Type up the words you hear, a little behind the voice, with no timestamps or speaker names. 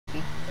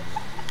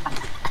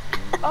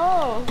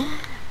Oh.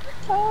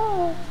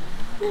 Oh.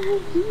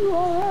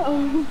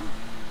 URL.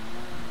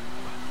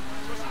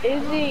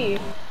 Izzy,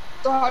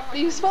 So how do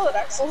you spell it,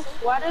 Axel?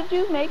 why did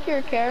you make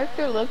your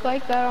character look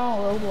like that on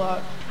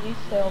Roblox? Please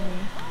tell me.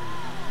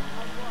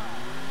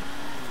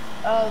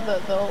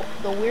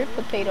 The weird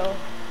potato.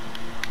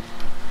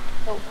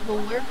 The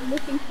weird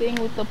looking thing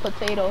with the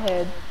potato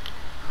head.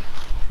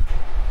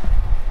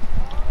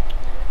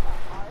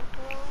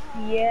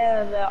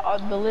 Yeah,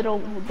 the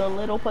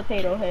little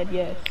potato head.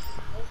 Yes.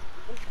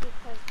 It's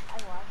because I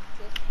watched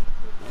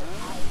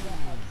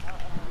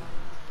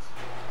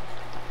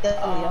this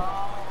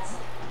Yeah.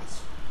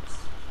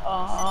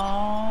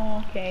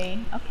 Oh, okay.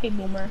 Okay,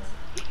 boomer.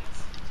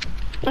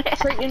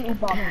 Trayton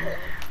Ubama.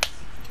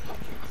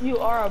 You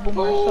are a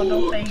boomer, so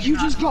don't say You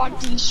just got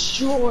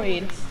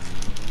destroyed.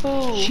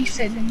 Who? She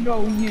said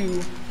no,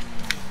 you.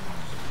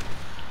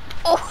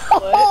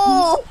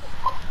 What?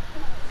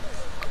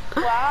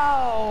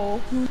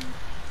 Wow.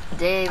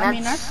 Dang, I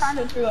mean, that's kind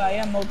of true. I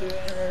am older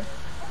than her.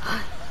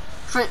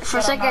 For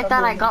a second I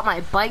thought I got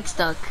my bike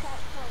stuck.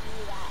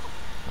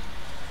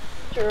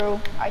 True.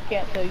 I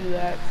can't tell you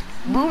that.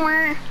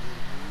 Boomer.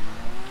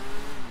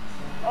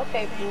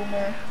 Okay,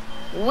 boomer.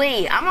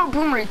 Wait, I'm a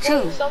boomer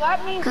too. So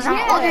that means because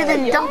I'm older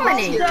than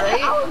Dominic.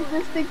 Right? I was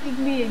just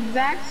thinking the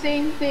exact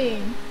same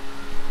thing.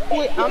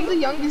 Wait, I'm the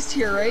youngest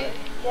here, right?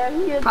 Yeah,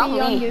 he is Probably.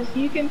 the youngest.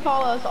 You can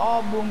call us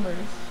all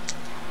boomers.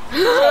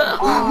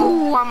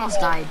 Ooh, almost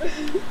died.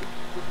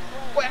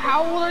 Wait,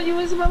 how old are you,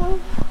 Isabella?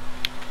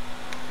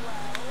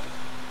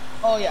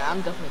 Oh yeah,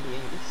 I'm definitely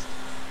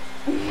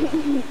the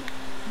youngest.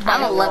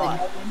 I'm 11.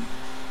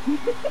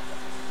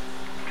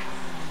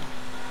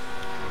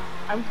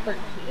 I'm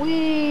 13.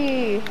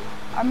 Wee!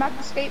 I'm at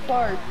the skate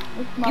park.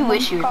 With my You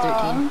wish you were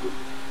car. 13.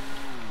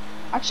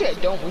 Actually, I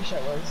don't wish I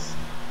was.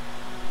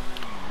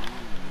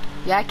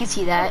 Yeah, I can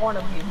see I that. want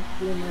to be a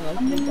boomer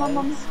like you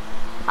guys.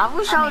 I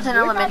wish I was in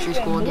we're elementary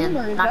not school even again.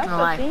 boomers, Not that's gonna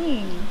the lie.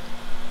 thing.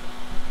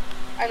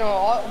 I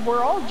know,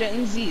 we're all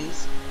Gen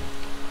Zs.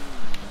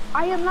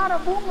 I am not a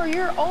boomer.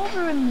 You're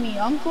older than me,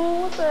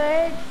 uncle. What the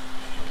heck?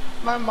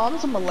 My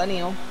mom's a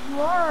millennial.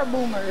 You are a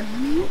boomer.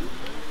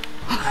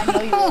 I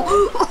know you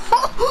are.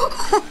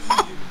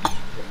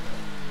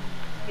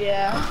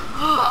 Yeah.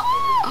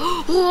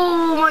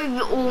 Oh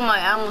my,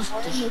 I almost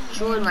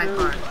destroyed my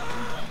car.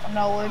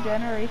 No, we're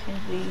Generation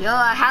Z. Yo,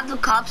 I have the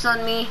cops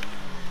on me.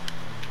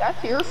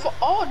 That's your fault.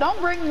 Oh, don't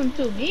bring them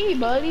to me,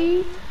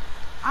 buddy.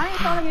 I ain't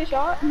trying to get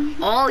shot.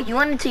 Oh, you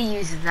wanted to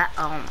use that?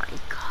 Oh my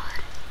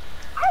god.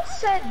 I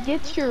said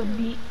get your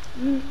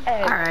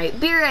Alright,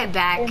 be right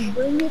back. and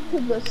bring it to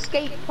the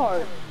skate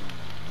park.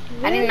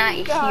 I did not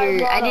hear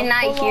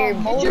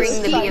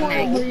bring the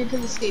BMX. Bring it to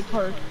the skate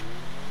park.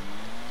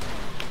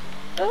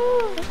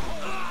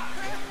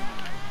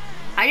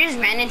 I just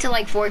ran into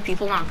like 4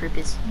 people on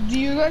purpose. Do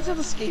you guys have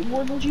a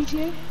skateboard in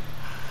GTA?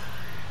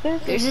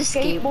 There's a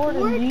skateboard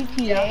in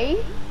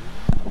GTA?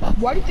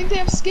 Why do you think they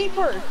have skate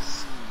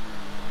parks?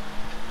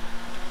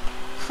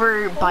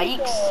 For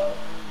bikes?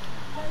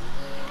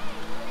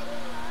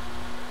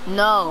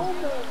 No.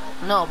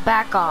 No,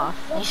 back off.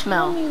 You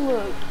smell.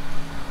 Look.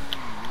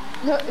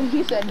 No,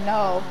 he said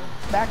no.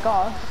 Back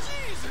off.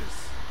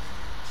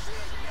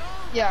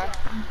 Yeah,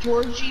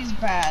 Georgie's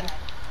bad.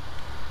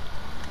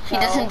 He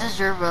doesn't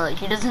deserve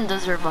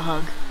a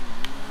hug.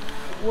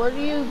 Where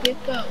do you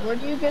get the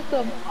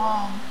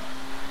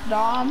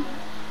Dom?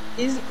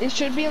 It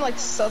should be in like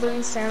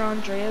southern San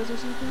Andreas or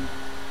something.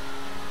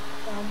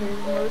 San Andreas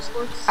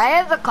Motorsports. I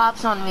have the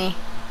cops on me.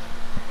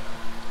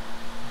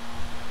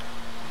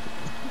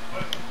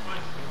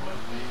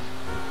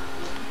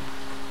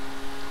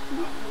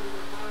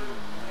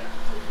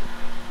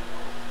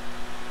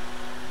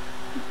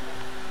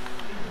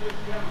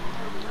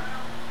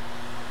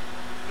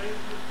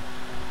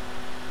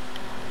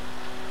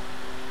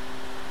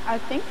 I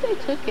think they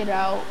took it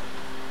out.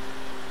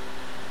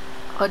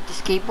 What, the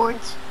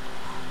skateboards?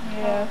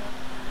 Yeah.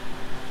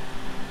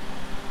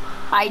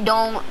 I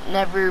don't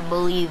never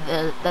believe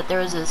that there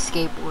was a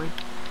skateboard.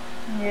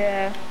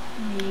 Yeah.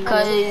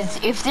 Cause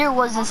if there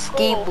was a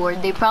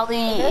skateboard, it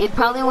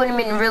probably would have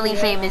been really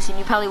famous, and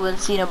you probably would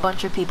have seen a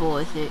bunch of people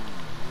with it.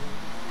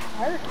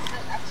 100%,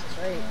 that's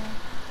right.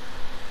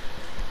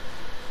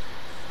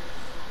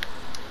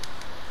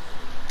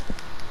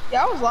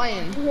 Yeah, I was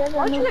lying.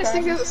 Why do you guys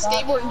think there's a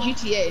skateboard in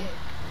GTA?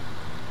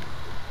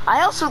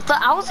 I also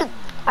thought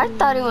I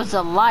thought it was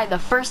a lie. The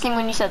first thing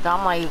when you said that,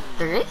 I'm like,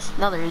 there is?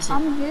 No, there isn't.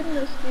 I'm getting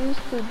this fuse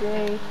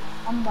today.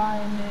 I'm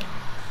buying it.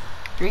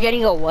 You're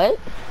getting a what?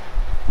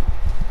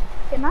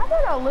 Can I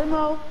get a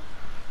limo?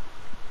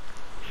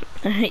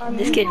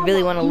 This kid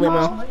really want a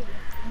limo.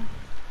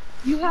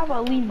 You have a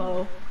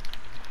limo.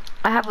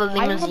 I have a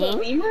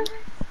limousine.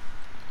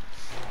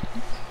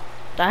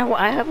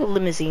 I have a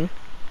limousine.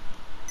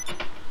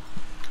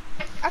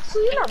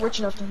 Actually, you're not rich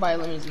enough to buy a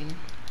limousine.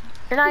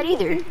 You're not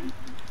either.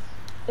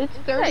 It's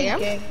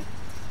 30K.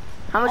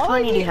 How much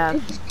money do you have?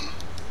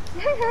 I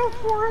have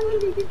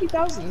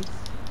 450,000.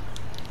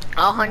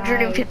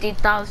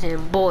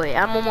 150,000. Boy,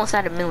 I'm almost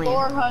at $1 million.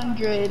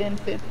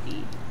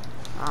 450.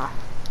 Ah.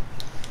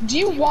 Do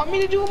you want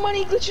me to do a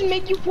money glitch and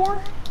make you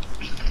poor?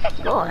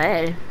 Go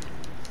ahead.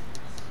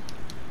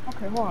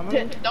 Okay, hold on.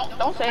 Let me...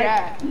 Don't say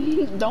that.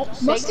 Don't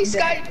say Musty that.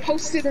 Sky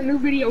posted a new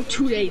video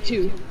today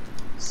too.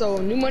 So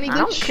new money glitch. I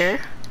don't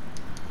care.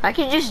 I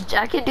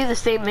can do the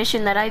same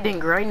mission that I've been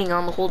grinding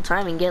on the whole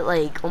time and get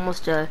like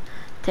almost a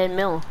 10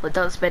 mil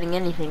without spending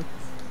anything.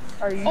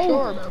 Are you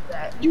sure about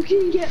that? You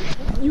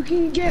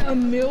can get a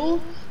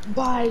mil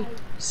by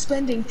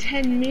spending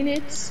 10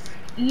 minutes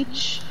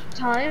each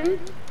time.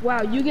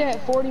 Wow, you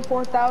get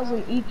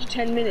 44,000 each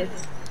 10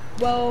 minutes.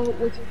 Well,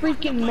 with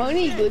freaking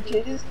money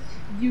glitches,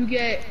 you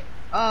get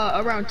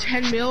around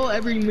 10 mil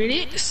every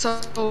minute.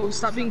 So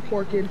stop being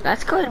poor, kid.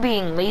 That's called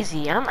being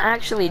lazy. I'm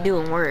actually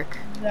doing work.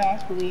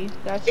 Exactly.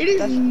 It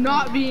is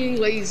not being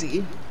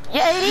lazy.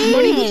 Yeah, it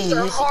Money is.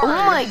 glitches are hard.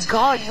 Oh my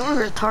god,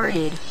 you're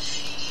retarded.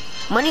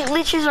 Money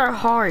glitches are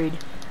hard.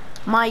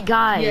 My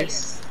guy.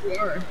 Yes, you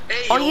are.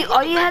 All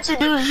you have to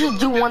do is just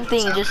do one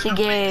thing just to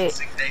get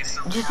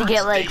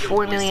like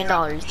 $4 million.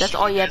 That's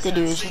all you have to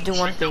do is just do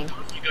one thing.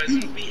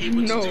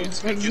 No,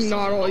 that's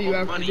not all you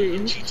have to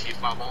do.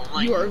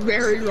 You are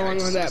very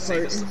wrong on that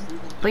part.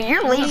 But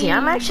you're lazy.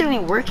 I'm actually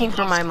working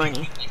for my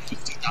money.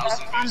 That's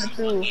kind of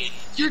true.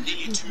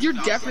 You're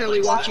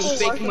definitely watching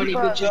fake money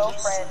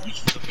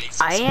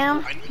glitches. I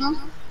am?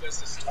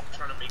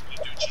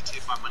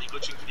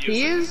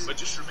 He is? But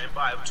just remember,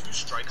 I have 2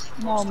 strikes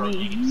from No, Rockstar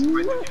me. Games. If I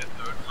do get a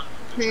third one,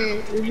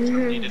 which will be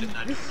terminated, and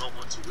I do not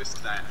want to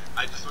risk that.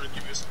 I just want to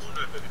give you a small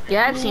note.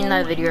 Yeah, I've seen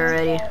that video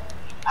already.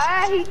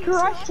 Ah, he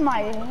crushed my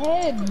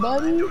head,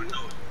 buddy.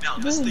 Now,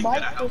 This thing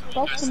bike that I just hope you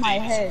stuck guys to my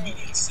think is head. really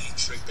insane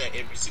trick that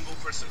every single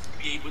person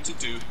will be able to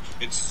do.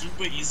 It's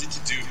super easy to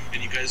do,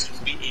 and you guys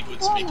will be able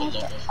to make a lot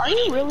of Are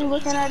you really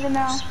looking at it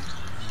now?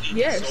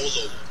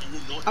 Yes.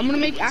 I'm gonna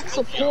make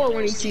Axel poor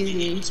when he sees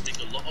me.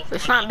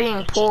 It's not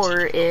being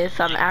poor if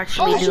I'm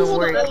actually Oh, doing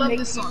hold on, work. love Makes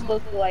this you song.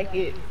 look like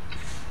it.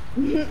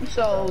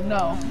 So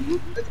no,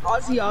 It's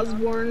Ozzy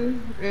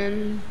Osbourne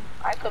and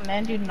I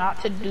command you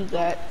not to do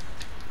that.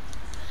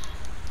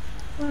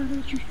 why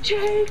don't you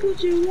take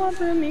what you want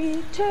from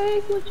me?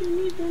 Take what you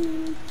need from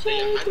me.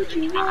 Take what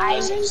you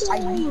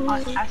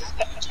want. I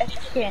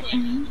can't.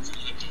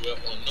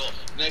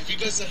 Now, if you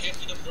guys are here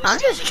for the first I'm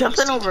just time,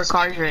 jumping over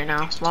cars right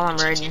now while I'm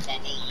riding.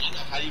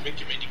 I highly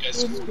recommend you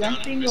guys You're scroll down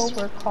and jumping press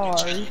over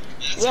cars.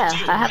 Yeah,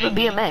 I have a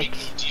BMX.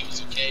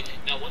 deals, okay?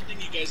 Now, one thing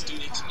you guys do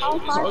need to How know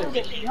high is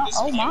did it jump?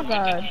 Oh my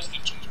god.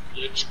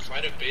 glitch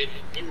quite a bit,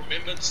 but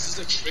remember this is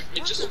a trick.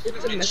 It just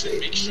want to mention,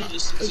 make sure you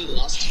listen to the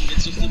last 2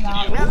 minutes of the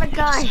video. Another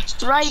guy,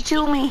 right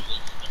to me. You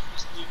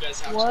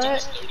guys have What? to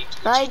just load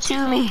into Right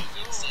to me.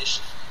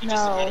 session.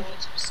 No.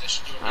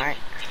 Alright.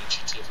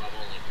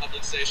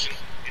 Public session.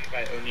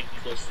 Invite only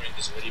close friend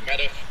doesn't really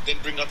matter. Then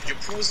bring up your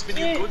pros when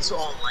you go to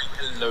online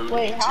and load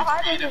Wait, into how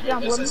high does it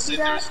jump? As Let I me see said,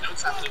 that. there's no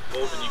time to go,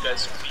 and you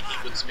guys will be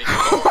able to make a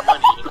lot of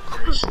money in a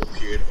very short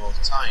period of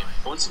time.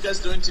 Once you guys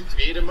go into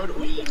creator mode,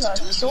 all you need to This do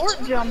is a is short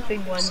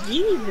jumping one.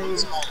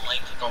 Jesus.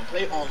 online, click on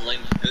play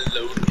online and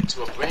load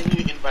into a brand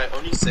new invite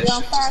only session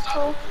to start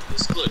Axel?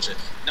 this glitch.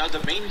 Now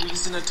the main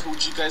reason I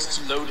told you guys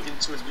to load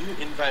into a new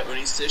invite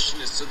only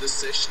session is so the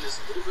session is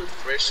a little bit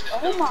fresh and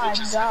Oh no my glitches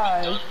have been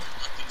god. done,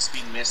 nothing's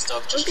being messed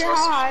up. Just Look at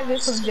trust how me, high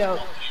this is one gonna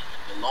jumped. help you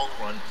in the long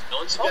run. Now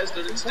once you guys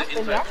load into the that's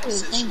invite exactly only the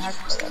same session,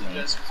 actually, first thing I you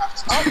guys will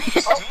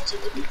have to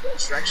do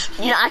is traction.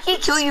 You know, I can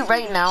kill you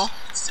right now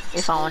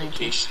if I wanted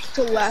to.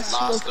 to last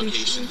Last location.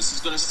 location. This is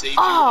gonna save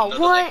Oh, you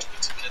another like what?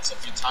 20 minutes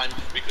of your time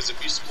because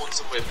if you spawn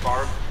somewhere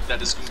far,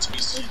 that is going to be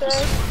super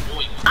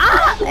annoying.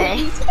 Ah!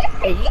 Hey,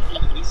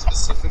 Really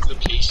specific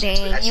location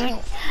to dang, actually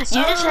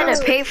you just had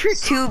to pay for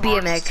 2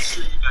 BMX.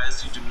 you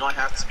guys, you do not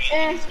have to be in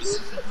any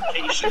specific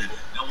location.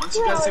 Now, once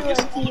you guys have your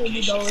spawn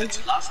location set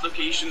to last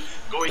location,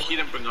 go ahead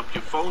and bring up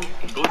your phone,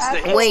 go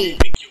to the Wait.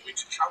 exit, make your way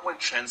to Travel and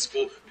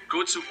Transport,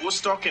 go to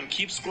Warstock and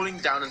keep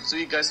scrolling down until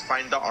you guys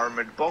find the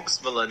Armored Box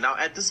Villa. Now,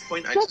 at this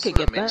point, I just want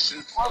to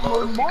mention, a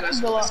lot of you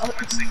guys always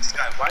question,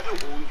 Sky, why do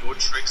all your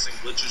tricks and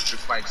glitches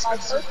require My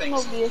expensive personal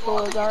things? vehicle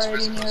is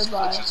already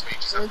nearby. Glitches where you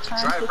just have to Return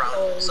drive to around,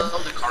 storage. sell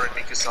the car and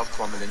make yourself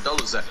 $4 million.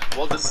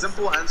 Well, the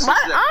simple answer My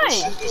to that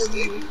eye. question is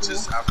the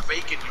glitches are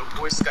fake and your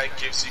boy Sky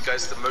gives you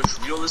guys the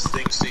most realist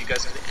thing so you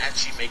guys can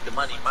actually make the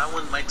money. My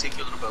one might take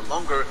you a little bit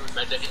longer,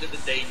 but at the end of the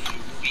day, you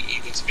will be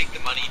able to make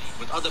the money.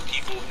 With other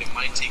people, it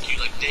might take you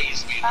like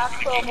days where you're not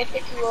Axel, going to I'm get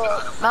gonna pick you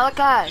up.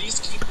 Malachi, Please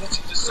keep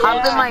watching this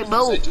hop in my I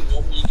boat. do not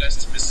want you guys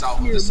to miss out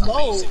on this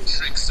amazing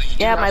trick. So you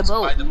Yeah, do my have to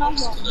boat. buy the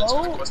box. You have a It's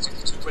going to boat? cost you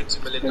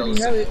 $2.2 million,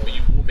 but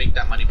you will make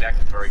that money back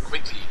very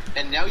quickly.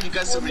 And now you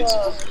guys are ready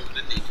to perform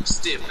the next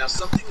step. Now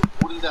something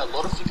important that a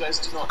lot of you guys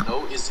do not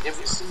know is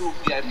every single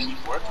VIP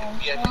work and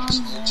VIP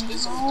challenge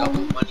is on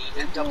double money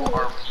and double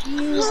RP.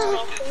 This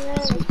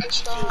weekend is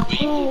actually a way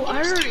Oh, I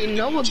already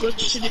know what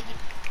glitch to do.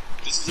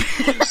 This is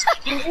a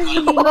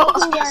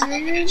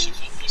bonus.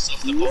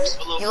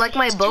 You like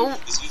my boat?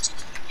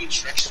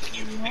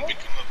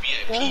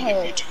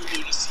 I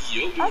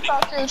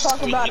thought you were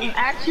talking about an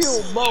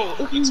actual boat.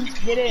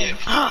 Get in.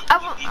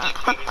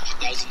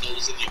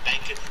 $1,000 in your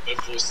bank, but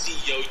for a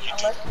CEO, you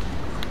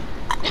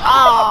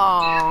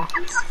Oh.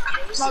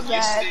 My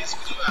bad.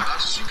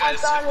 I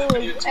thought it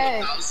was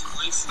X. 1,000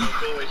 likes, and I'll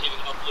go ahead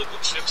and upload the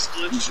chips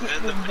glitch,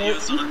 and the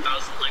video's on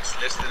 1,000 likes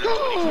less than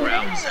 24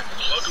 hours.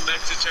 Welcome back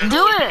to the channel.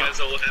 Do it. You guys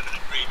all having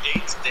a great day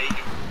today.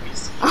 You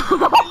see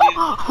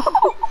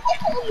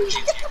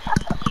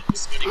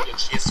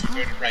yes, you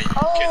heard it right. You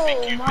can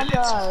make you millions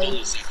of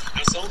dollars.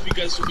 Now some of you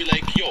guys will be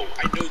like, yo,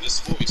 I know this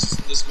voice.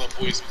 Isn't this my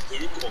boy's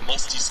Luke or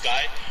Musty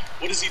Sky?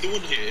 What is he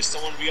doing here? Is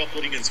someone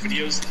re-uploading his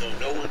videos? No,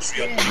 no one's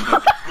re-uploading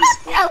them.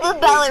 I'm a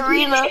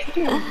ballerina.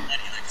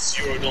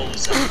 $0.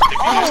 If you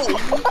guys do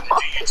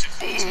YouTube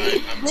full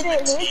time, I'm 20,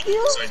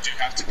 so I do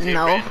have to pay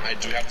rent. I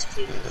do have to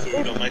put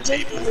food on my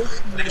table.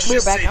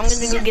 We're back. I'm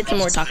gonna go get some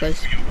more tacos.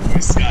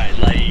 This guy,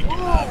 like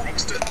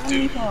Rockstar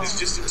do, is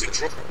just to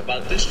drop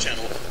about this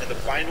channel and the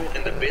final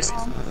and the best.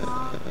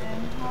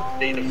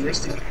 The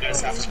first thing you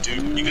guys have to do,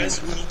 you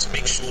guys will need to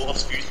make sure of a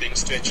few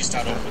things to actually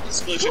start off with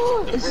this glitch.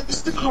 The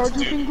first thing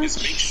you need to do is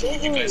make sure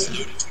you guys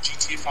load into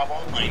GTA 5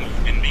 Online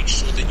and make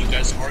sure that you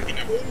guys are in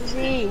a group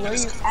that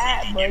is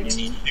completely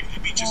empty. It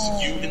could be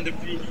just you in the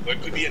group, or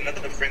it could be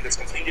another friend that's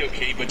completely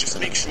okay, but just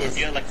make sure if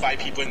you have like 5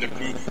 people in the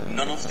group,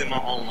 none of them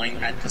are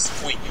online at this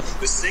point.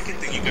 The second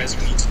thing you guys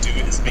will need to do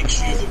is make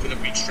sure you open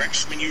up your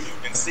traction menu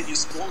and set your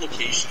spawn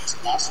location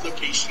to last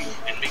location,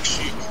 and make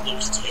sure you're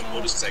close to your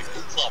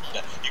motorcycle club.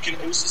 You can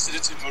also set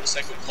it to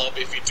motorcycle club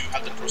if you do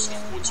have the personal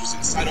photos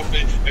inside of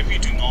it. If you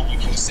do not, you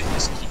can set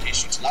this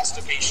location to last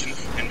location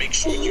and make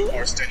sure you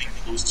are standing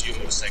close to your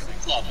motorcycle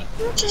club.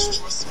 Just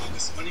trust me,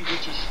 this money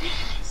which is free,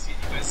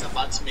 you guys are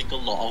about to make a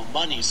lot of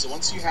money. So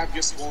once you have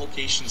your small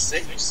location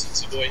set, you just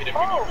need to go ahead and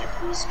bring up your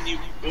pools menu,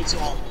 go to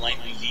online,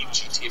 you leave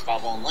GTA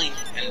 5 Online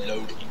and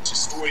load into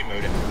story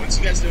mode. Once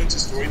you guys load into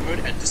story mode,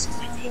 at this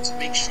point you need to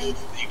make sure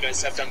that you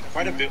guys have done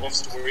quite a bit of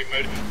story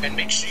mode, and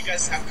make sure you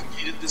guys have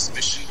completed this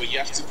mission where you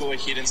have to go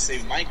ahead and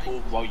save Michael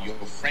while you're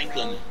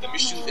Franklin. The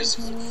mission is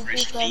called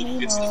Fresh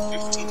Meat. It's the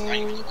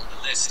 59th on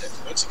the list.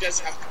 Once you guys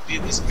have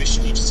completed this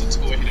mission, you just need to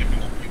go ahead and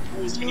bring up your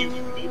pools menu,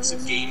 go to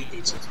game,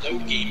 go to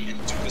load game,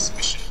 and do this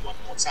mission one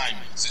more time.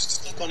 So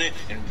just click on it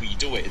and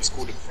redo it. It's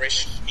called a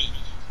Fresh Meat.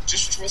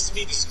 Just trust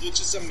me, this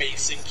glitch is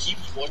amazing. Keep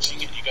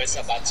watching it. You guys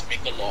are about to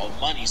make a lot of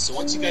money. So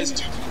once you guys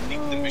do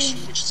complete the mission,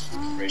 which is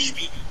called Fresh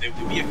Meat, there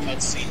will be a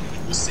cutscene and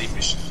it will say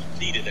mission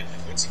completed. And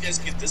once you guys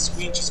get this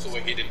screen, just go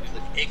ahead and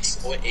click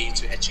X or A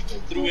to actually go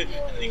through it,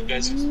 and then you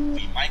guys will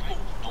be Michael.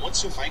 Now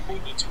once you're Michael,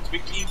 you need to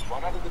quickly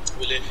run out of the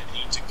toilet, and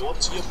you need to go up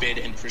to your bed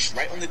and push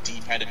right on the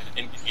D-pad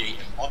and create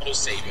an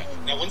autosave.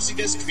 Now once you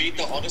guys create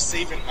the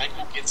autosave and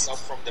Michael gets up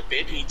from the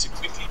bed, you need to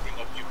quickly bring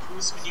up your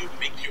pools menu,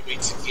 make your way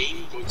to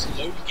game, go to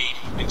load game,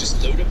 and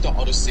just load up the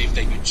autosave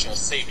that you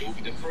just saved. It will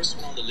be the first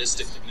one on the list,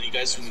 and you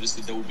guys will notice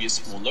that there will be a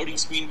small loading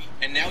screen,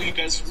 and now you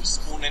guys will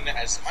spawn in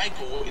as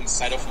Michael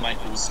inside of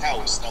Michael's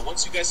house. Now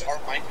once you guys are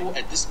Michael,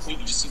 at this point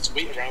you just need to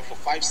wait around for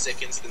 5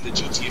 seconds, then the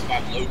GTA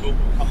 5 logo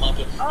will come up,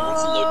 and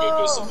once the logo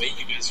goes away,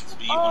 you guys will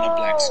be on a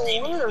black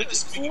screen. At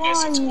this point you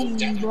guys have to hold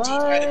down the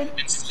D-pad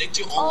and select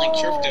your online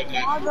character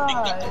by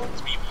holding the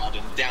L3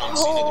 button down,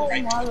 so you know the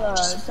right button,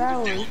 just hold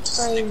it down to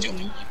select your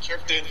online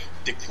character,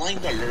 decline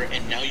the alert,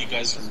 and now you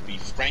guys will be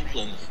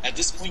Franklin. At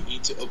this point you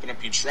need to open up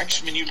your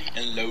interaction menu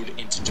and load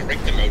into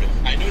director mode.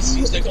 I know it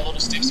seems like a lot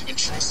of steps, but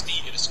trust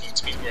me, it is going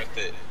to be worth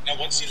it. Now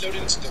once you load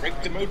into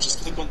director mode, just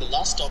click on the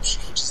last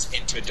option, which is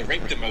enter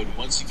director mode.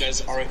 Once you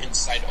guys are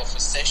inside of a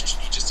session,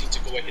 you just need to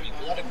go ahead and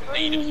pull out a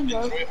grenade and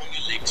throw it on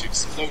your leg to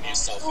explode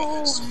yourself.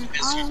 So as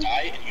you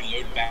die and you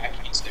load back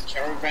into the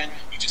caravan,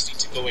 you just need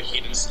to go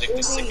ahead and select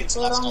the second to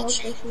last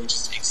option, which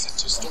is exit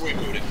to story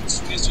mode. As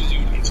soon as you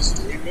load into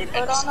story mode,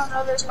 Put on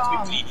another song.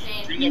 quickly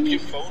bring up your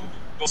phone,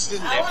 go to the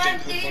left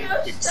and click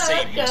on quick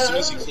save. As soon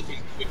as you click on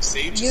quick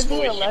save, just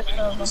go ahead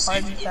and the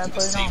save that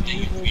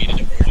you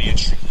created earlier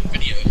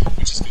video,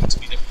 which is going to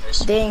be the first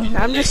one. Dang,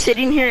 I'm just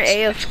sitting here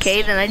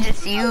AFK, then I just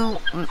see you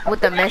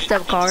with a messed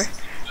up car.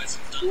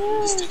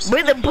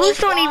 Where the boost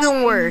don't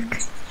even work.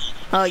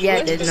 Oh yeah,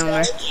 it did, no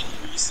more.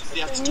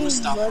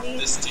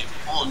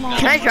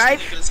 Can I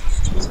drive?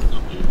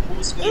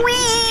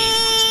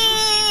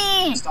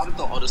 Whee! Started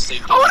the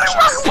autosave.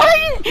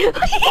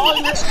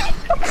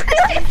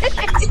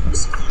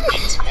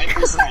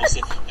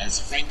 As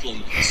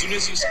Franklin, as soon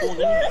as you spawn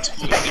in,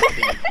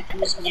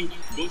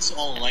 go to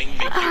online,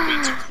 make your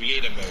way to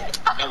creator mode.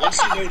 Now once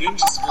you load in,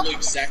 just follow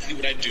exactly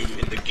what I do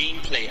in the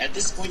gameplay. At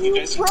this point, you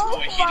guys need to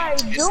go ahead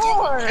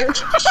and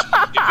test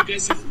out the capture mission. If you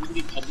guys have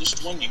already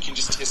published one, you can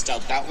just test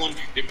out that one.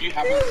 If you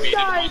haven't created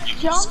one, you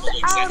can just follow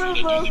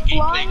exactly what I do in the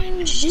gameplay,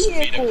 which is just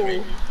create a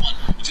career one.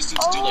 You just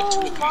need to do like 2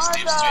 or 3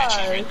 steps to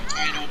actually write the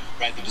title,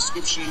 write the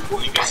description,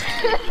 and you guys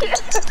can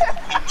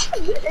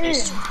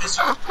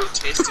go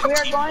test it. We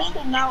are going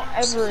to Mount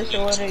Everest,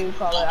 or what do you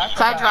call it?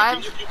 Can I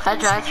drive? Can I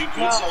drive?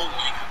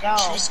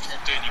 Choose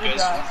character and you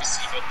guys will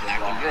receive a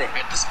black alert.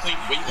 At this point,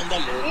 wait on the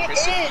alert,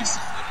 press your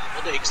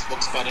on the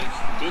Xbox button,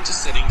 go to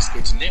settings,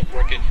 go to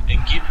network, and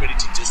get ready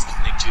to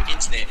disconnect your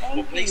internet.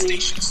 For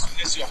PlayStation, as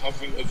soon as you're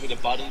hovering over the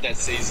button that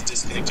says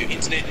disconnect your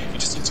internet, you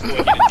just need to go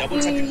ahead and double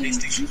tap your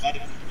PlayStation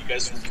button. You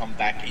guys will come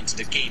back into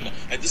the game.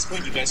 At this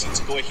point, you guys need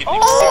to go ahead and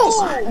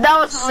Oh, that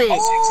was lit.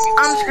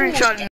 I'm screenshotting.